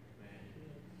giving.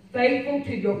 Faithful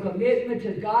to your commitment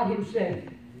to God Himself.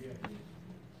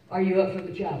 Are you up for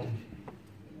the challenge?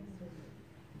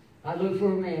 I look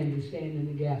for a man to stand in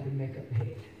the gap and make up the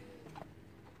hedge.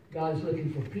 God is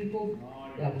looking for people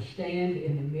that will stand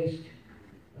in the midst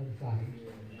of the fires.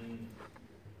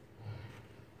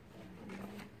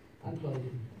 I'm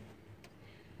closing.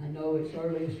 I know it's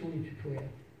early, it's 20 to 12.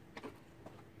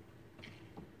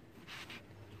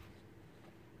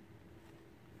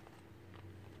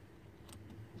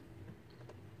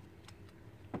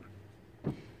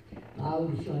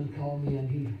 oldest son called me, and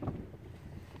he,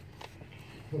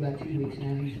 for about 2 weeks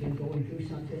now, he's been going through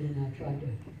something, and I tried to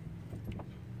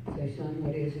say, son,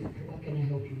 what is it? What can I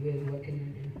help you with? What can I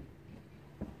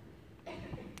do?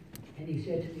 And he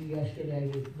said to me yesterday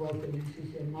with brokenness,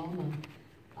 he said, Mama,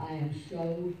 I am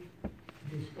so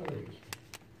discouraged.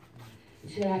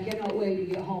 He said, I cannot wait to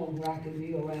get home where I can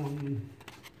be around you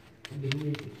and be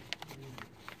with you.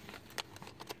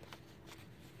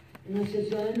 And I said,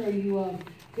 son, are you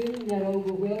feeling that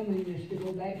overwhelmingness to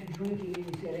go back to drinking?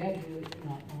 And he said, absolutely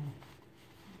not, Mama.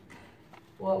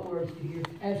 What words to hear?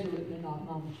 Absolutely not,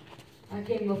 Mama. I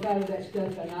came up out of that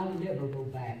stuff and I'll never go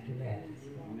back to that.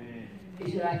 Amen.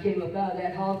 He said, I came up out of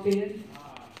that hog pen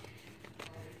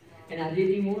and I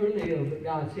didn't even want to live, but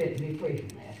God set me free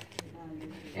from that.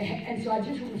 And so I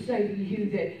just want to say to you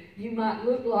that you might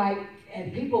look like,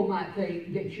 and people might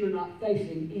think that you're not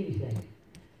facing anything.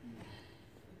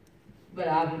 But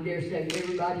I would dare say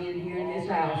everybody in here in this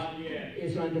house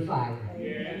is under fire.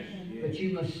 Yes. But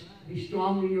you must be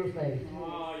strong in your faith.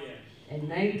 And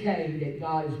maintain that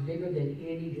God is bigger than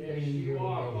anything you're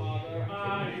going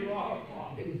through. You are,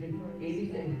 Father.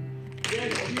 Anything.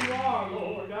 Yes, you are,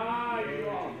 Lord. You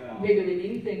are. Bigger than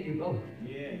anything you're going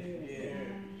through. Yes.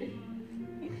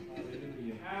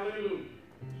 Hallelujah.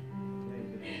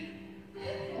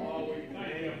 Oh, we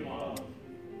thank you, Father.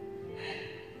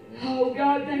 Oh,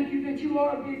 God, thank you that you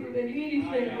are bigger than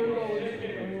anything we're going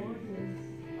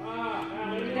through.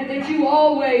 And that you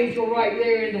always are right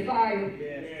there in the fire.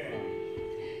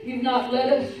 You've not let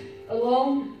us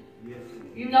alone.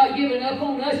 You've not given up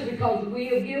on us because we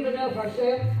have given up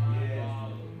ourselves.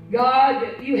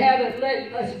 God, you haven't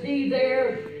let us be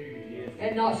there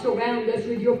and not surround us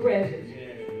with your presence.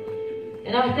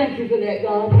 And I thank you for that,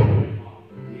 God.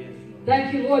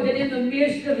 Thank you, Lord, that in the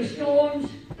midst of the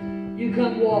storms, you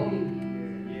come walking.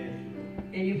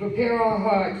 And you prepare our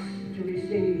hearts to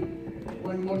receive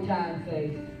one more time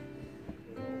faith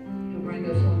to bring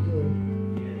us on through.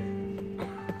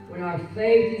 When our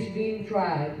faith is being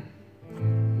tried,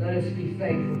 let us be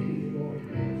faithful to you, Lord.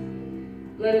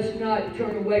 Let us not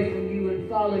turn away from you and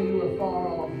follow you afar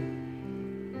off,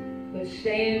 but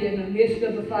stand in the midst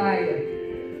of the fire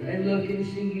and look and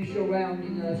see you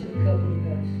surrounding us and covering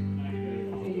us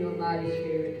in your mighty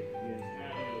spirit.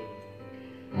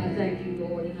 I thank you,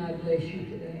 Lord, and I bless you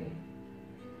today.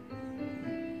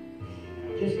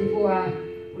 Just before I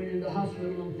went into the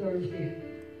hospital on Thursday,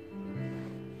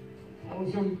 I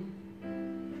was on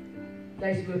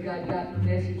Facebook. I got a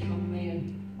message from a man.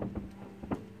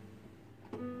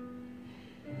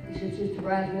 He said, Sister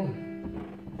Braswell,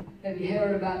 have you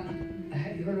heard about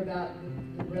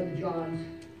the Brother Johns?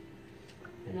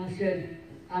 And I said,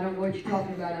 I don't know what you're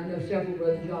talking about. I know several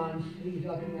Brother Johns. Who are you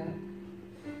talking about?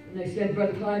 And they said,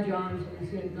 Brother Clyde Johns. And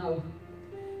I said, no.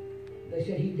 They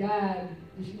said, he died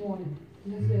this morning.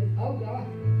 And I said, oh, God.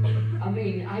 I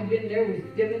mean, I've been there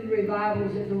with them in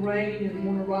revivals at the Rain and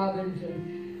Warner Robins.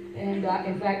 And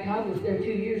in fact, I was there 2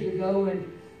 years ago, and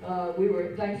we were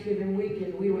at Thanksgiving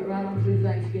weekend. We went right on through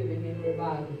Thanksgiving in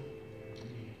revival.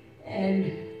 And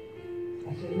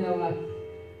I said, no,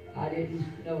 I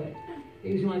didn't know it.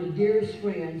 He was one of the dearest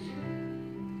friends.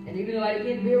 And even though I didn't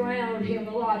get to be around him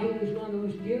a lot, he was one of the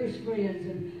most dearest friends.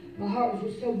 And my heart was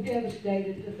just so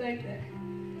devastated to think that,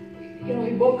 you know,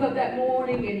 he woke up that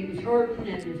morning and he was hurting.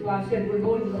 And his wife said, we're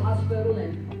going to the hospital.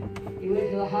 And he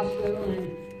went to the hospital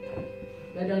and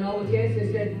they done all the tests.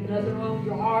 They said, nothing wrong with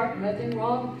your heart, nothing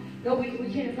wrong. No,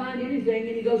 we can't find anything.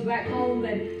 And he goes back home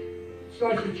and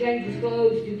starts to change his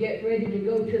clothes to get ready to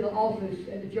go to the office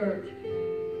at the church.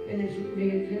 And he's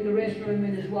in the restroom,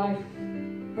 and his wife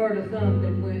heard a thump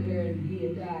and went there, and he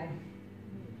had died.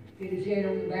 Hit his head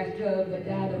on the bathtub, but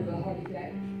died of a heart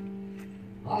attack.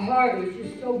 My heart was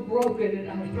just so broken, and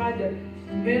I was trying to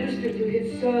minister to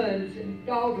his sons and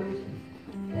daughters.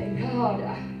 And thank God,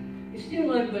 it's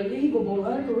still unbelievable,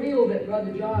 unreal that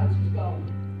Brother Johns is gone.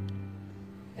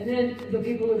 And then the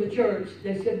people of the church,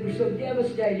 they said, we're so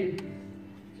devastated.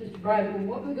 Sister Braswell,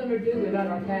 what are we going to do without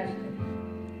our pastor?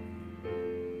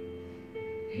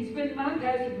 He's been my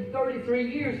pastor for 33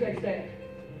 years, they said.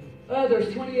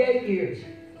 Others, 28 years.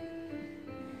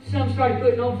 Some started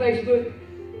putting on Facebook,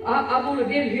 I've only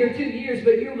been here 2 years,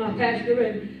 but you're my pastor,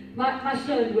 and my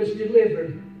son was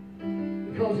delivered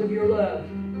because of your love.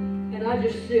 And I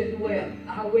just sit and wept.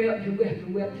 I wept and wept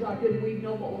and wept till I couldn't weep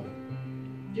no more.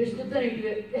 Just to think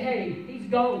that, hey, he's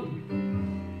gone.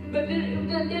 But then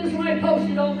somebody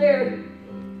posted on there,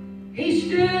 he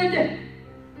stood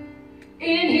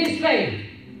in his faith.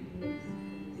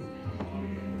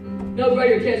 No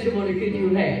greater testimony could you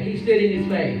have had. He stood in his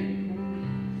faith.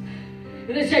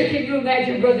 And they say, can you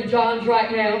imagine Brother Johns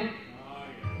right now?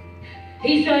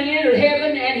 He's done entered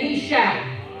heaven and he's shouting.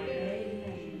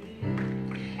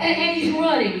 And he's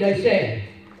running, they said.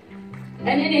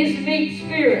 And in his meek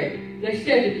spirit, they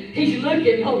said, he's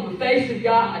looking on the face of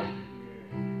God.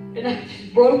 And I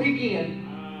just broke again.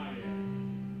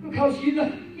 Because, you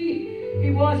know,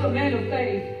 he was a man of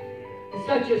faith.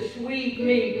 Such a sweet,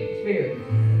 meek spirit.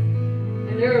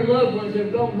 And there are loved ones that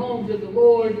have gone home to the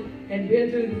Lord and been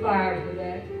through the fires of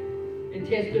that and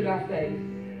tested our faith.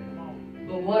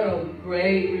 But what a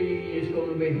great reunion it's going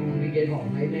to be when we get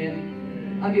home.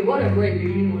 Amen. I mean, what a great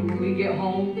reunion when we get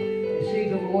home and see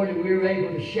the Lord and we're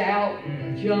able to shout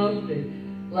and jump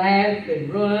and laugh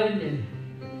and run. And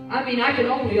I mean, I can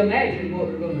only imagine what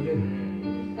we're going to do.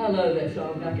 I love that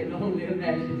song. I can only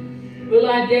imagine. Will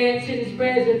I dance in His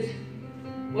presence?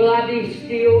 Will I be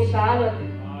still, silent?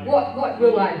 What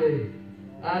will I do?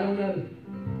 I don't know.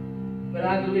 But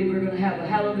I believe we're going to have a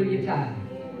hallelujah time.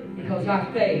 Because our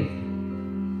faith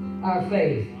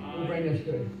will bring us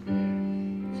through.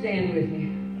 Stand with me.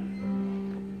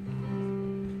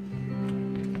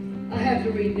 I have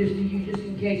to read this to you just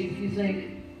in case if you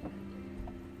think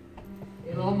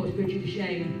it'll almost put you to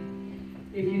shame.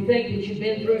 If you think that you've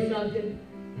been through something,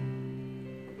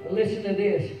 listen to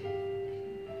this.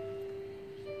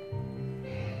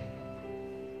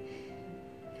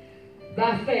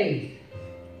 By faith,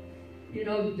 you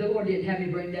know, the Lord didn't have me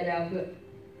bring that out, but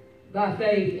by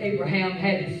faith, Abraham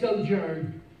had to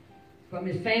sojourn from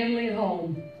his family and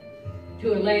home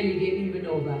to a land he didn't even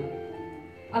know about.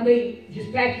 I mean,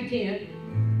 just pack your tent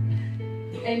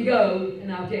and go, and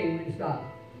I'll tell you when to stop.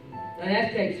 Now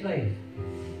that takes faith.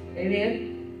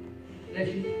 Amen?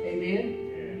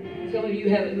 Amen? Some of you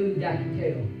haven't moved, I can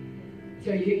tell.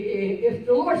 So if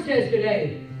the Lord says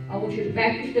today, I want you to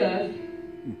pack your stuff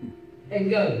and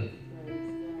go.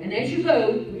 And as you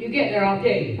go, when you get there, I'll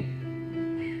tell you.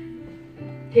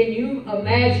 Can you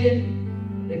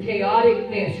imagine the chaotic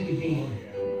mess we'd be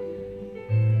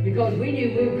in? Because we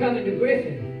knew we were coming to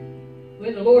Griffin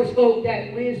when the Lord spoke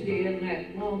that Wednesday in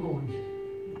that Longhorns.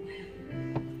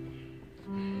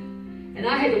 And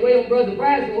I had to wait on Brother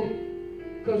Braswell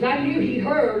because I knew he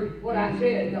heard what I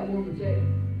said, that woman said.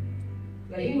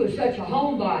 But he was such a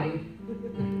homebody.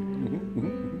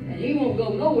 And he won't go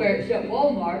nowhere except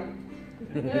Walmart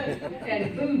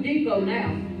and Food Depot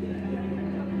now.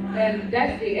 And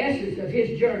that's the essence of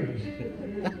his journeys.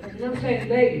 And I'm saying,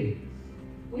 baby,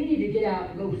 we need to get out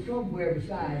and go somewhere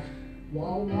besides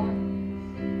Walmart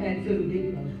and Food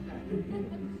Depot.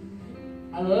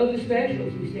 I love the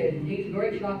specials, he said, and he's a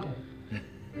great shopper.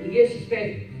 He gets the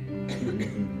specials.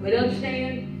 But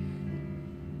understand,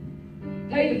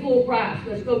 pay the full price.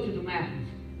 Let's go to the mountains.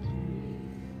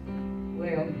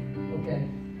 Well, okay.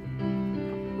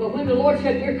 But when the Lord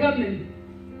said, we're coming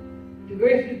to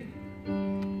Griffin,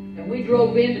 and we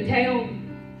drove into town,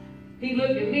 he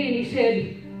looked at me and he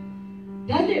said,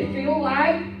 doesn't it feel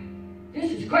like, this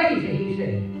is crazy, he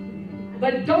said,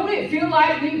 but don't it feel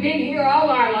like we've been here all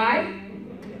our life?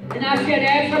 And I said,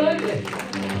 absolutely.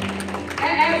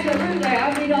 Absolutely.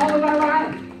 I mean, all of our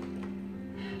life.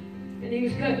 And he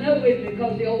was cutting up with me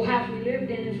because the old house we lived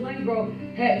in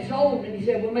Swainsboro had sold. And he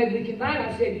said, well, maybe we can buy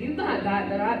it. I said, you might buy it,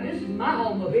 but this is my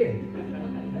home up here.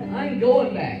 I ain't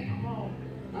going back.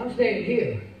 I'm staying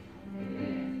here.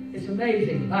 It's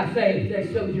amazing. By faith,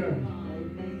 they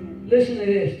sojourned. Listen to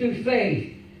this. Through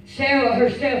faith, Sarah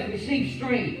herself received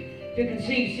strength to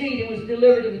conceive seed and was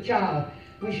delivered of the child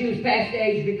when she was past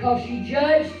age because she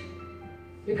judged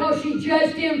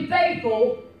him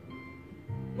faithful,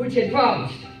 which had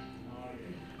promised.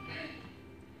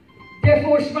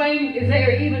 Therefore sprang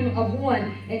there even of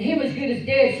one, and him as good as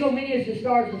dead, so many as the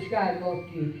stars of the sky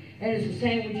multitude, and as the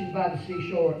sand which is by the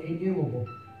seashore, innumerable.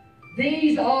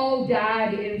 These all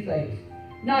died in faith,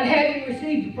 not having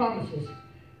received the promises,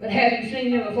 but having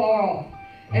seen them afar off,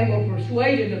 and were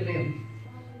persuaded of them,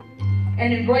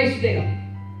 and embraced them,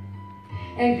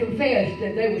 and confessed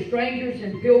that they were strangers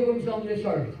and pilgrims on this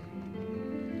earth.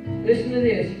 Listen to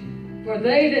this. For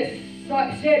they that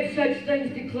said such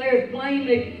things declared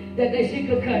plainly that they seek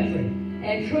a country.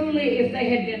 And truly, if they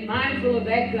had been mindful of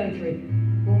that country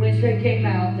from whence they came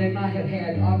out, they might have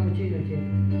had opportunity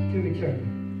to return.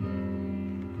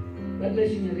 But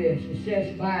listen to this. It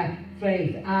says, by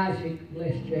faith Isaac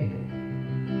blessed Jacob,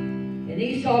 and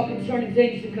Esau concerning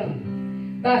things to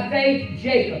come. By faith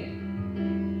Jacob,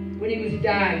 when he was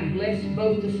dying, blessed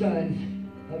both the sons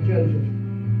of Joseph,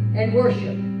 and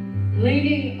worshiped,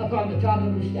 leaning upon the top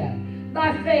of the staff.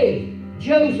 By faith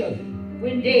Joseph,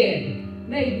 when dead,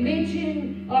 made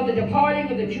mention of the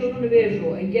departing of the children of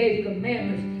Israel, and gave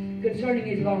commandments concerning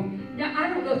his bones. Now, I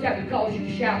don't know if that would cause you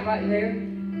to shout right there,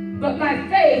 but by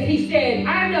faith he said,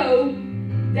 I know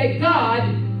that God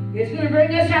is going to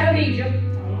bring us out of Egypt.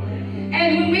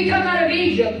 And when we come out of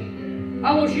Egypt,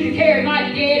 I want you to carry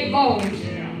my dead bones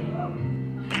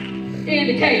in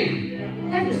the cave.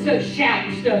 That is such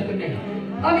shouting stuff to me.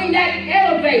 I mean, that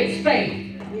elevates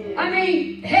faith. I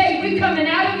mean, hey, we coming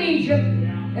out of Egypt,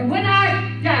 and when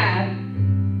I die,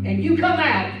 and you come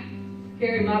out,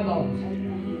 carry my bones.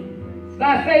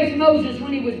 By faith, Moses,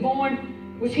 when he was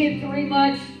born, was hid 3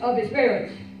 months of his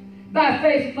parents. By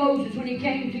faith, Moses, when he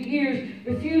came to years,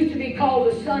 refused to be called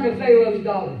the son of Pharaoh's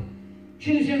daughter,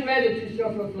 choosing rather to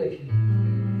suffer affliction.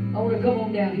 I want to come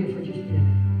on down here for just a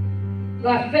minute.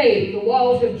 By faith, the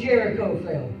walls of Jericho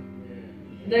fell.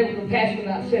 And they were compassed for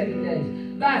about 7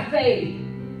 days. By faith,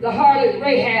 the harlot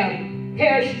Rahab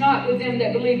perished not with them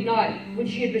that believed not, when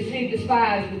she had received the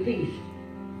spies with peace.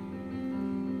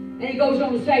 And he goes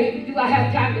on to say, do I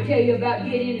have time to tell you about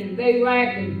Gideon and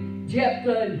Barak and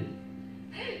Jephthah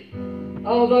and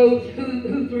all those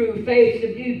who through faith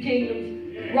subdued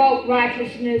kingdoms, wrought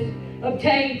righteousness,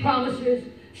 obtained promises,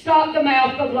 stopped the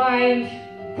mouth of lions,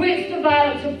 quenched the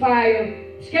violence of fire,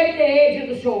 escaped the edge of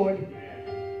the sword,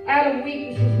 out of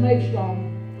weakness was made strong,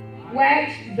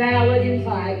 waxed valiant in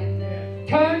fight,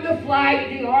 turned to flight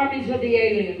the armies of the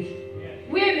aliens.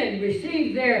 Women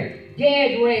received their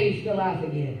dead raised to life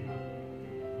again.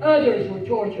 Others were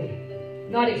tortured,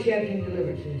 not accepting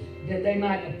deliverances, that they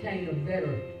might obtain a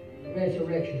better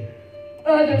resurrection.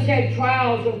 Others had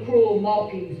trials of cruel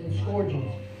mockings and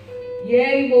scourgings.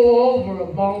 Yea, moreover,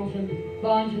 of bonds and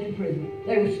imprisonment.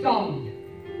 They were stoned.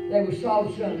 They were sawed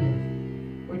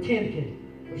asunder, were tempted,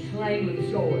 were slain with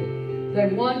the sword. They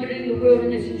wandered in the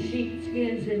wilderness in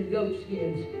sheepskins and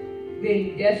goatskins,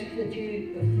 being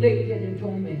destitute, afflicted, and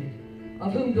tormented,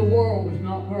 of whom the world was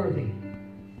not worthy.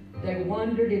 They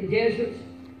wandered in deserts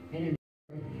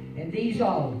and these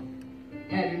all,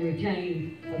 having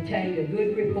obtained a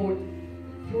good report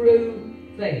through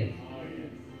faith.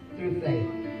 Through faith.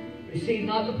 Received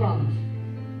not the promise.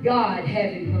 God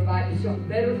having provided some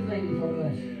better thing for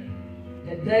us,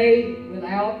 that they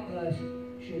without us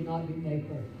should not be made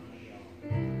perfect.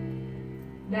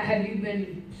 Now, have you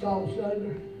been sawed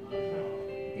asunder,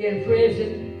 in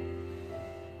prison,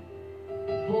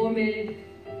 tormented,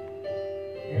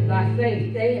 and by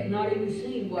faith they have not even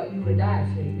seen what you and I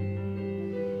see?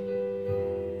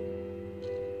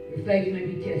 Your faith may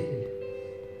be tested,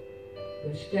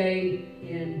 but stay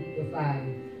in the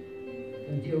fire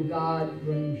until God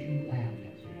brings you out.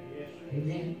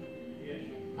 Amen.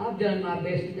 I've done my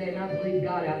best today, and I believe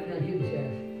God outdone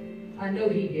himself. I know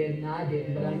he did, and I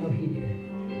didn't, but I know he did.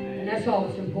 And that's all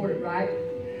that's important, right?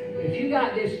 If you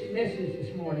got this message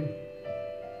this morning,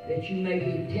 that you may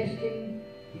be testing,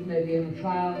 you may be in a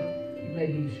trial, you may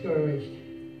be discouraged,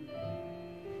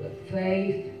 but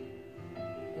faith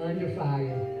under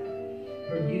fire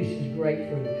produces great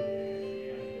fruit.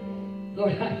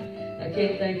 Lord, I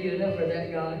can't thank you enough for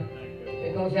that, God.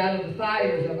 Because out of the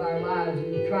fires of our lives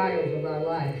and the trials of our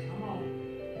life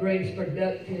brings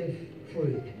productive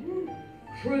fruit.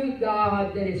 Fruit,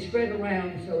 God, that is spread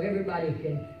around so everybody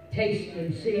can taste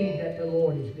and see that the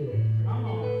Lord is good.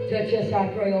 Touch us, I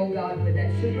pray, oh God, with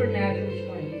that supernatural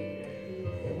strength,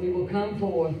 that we will come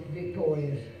forth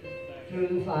victorious through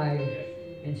the fire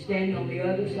and stand on the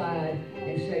other side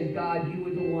and say, God, you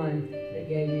were the one that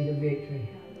gave me the victory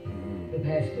to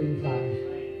pass through the fires.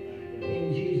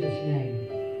 In Jesus' name.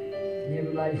 And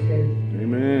everybody said,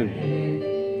 Amen.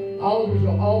 Amen. Altars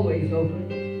are always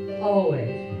open.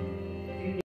 Always.